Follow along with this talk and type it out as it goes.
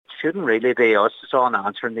shouldn't really be us that's on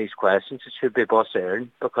answering these questions. It should be Bus Eireann,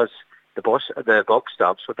 because the buck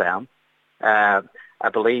stops with them. I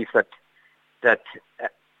believe that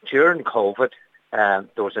during COVID,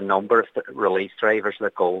 there was a number of relief drivers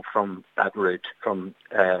that go from that route from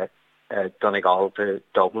Donegal to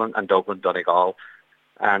Dublin and Dublin Donegal,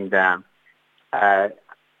 and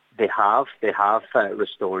they have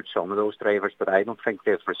restored some of those drivers, but I don't think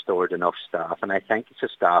they've restored enough staff, and I think it's a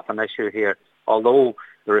staffing issue here. Although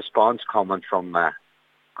the response coming from Bus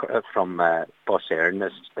Eireann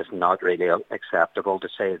is not really acceptable, to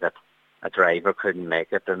say that a driver couldn't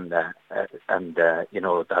make it, and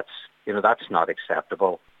that's not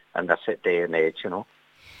acceptable in this day and age.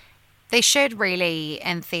 They should really,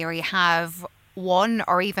 in theory, have one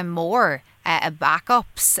or even more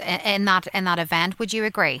backups in that event. Would you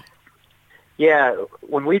agree? Yeah,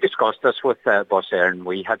 when we discussed this with Bus Eireann,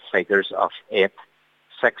 we had figures of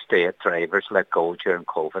 6 to 8 drivers let go during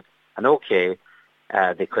COVID. And okay,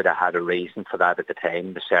 they could have had a reason for that at the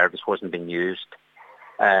time. The service wasn't being used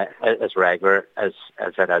as regular as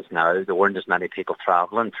it is now. There weren't as many people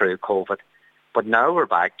travelling through COVID. But now we're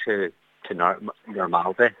back to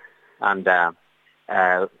normality. And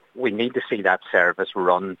we need to see that service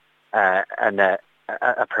run in a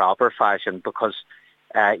proper fashion, because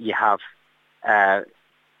you have...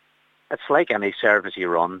 it's like any service you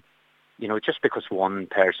run. Just because one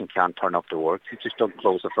person can't turn up to work, you just don't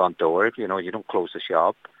close the front door. You don't close the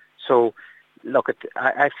shop. So, look,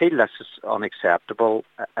 I feel this is unacceptable.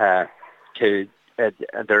 They're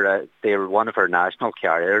one of our national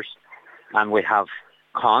carriers, and we have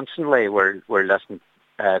constantly we're listening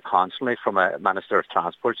constantly from a Minister of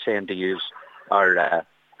Transport saying to use our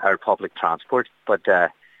public transport. But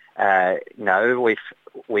now we've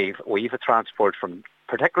a transport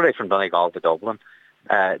particularly from Donegal to Dublin.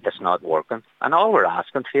 That's not working, and all we're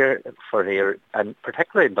asking here, and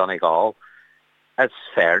particularly in Donegal, is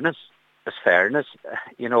fairness. It's fairness.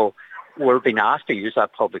 We're being asked to use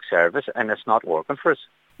that public service, and it's not working for us.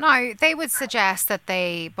 Now, they would suggest that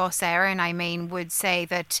Bus Eireann, would say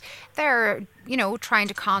that they're, trying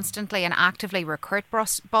to constantly and actively recruit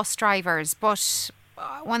bus drivers, but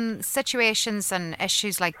when situations and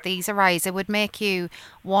issues like these arise, it would make you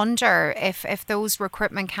wonder if those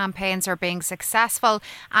recruitment campaigns are being successful,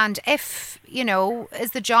 and if,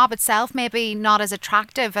 is the job itself maybe not as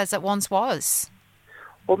attractive as it once was?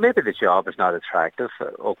 Well, maybe the job is not attractive.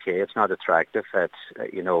 Okay, it's not attractive. It's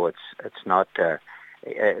not.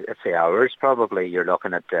 It's the hours probably. You're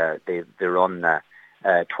looking at they run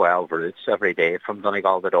 12 routes every day from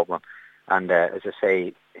Donegal to Dublin. And as I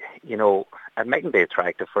say, it mightn't be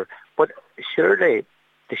attractive but surely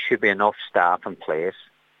there should be enough staff in place.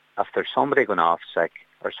 If there's somebody going off sick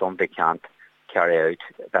or somebody can't carry out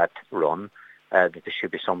that run, that there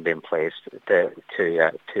should be somebody in place to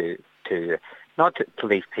not to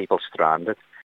leave people stranded,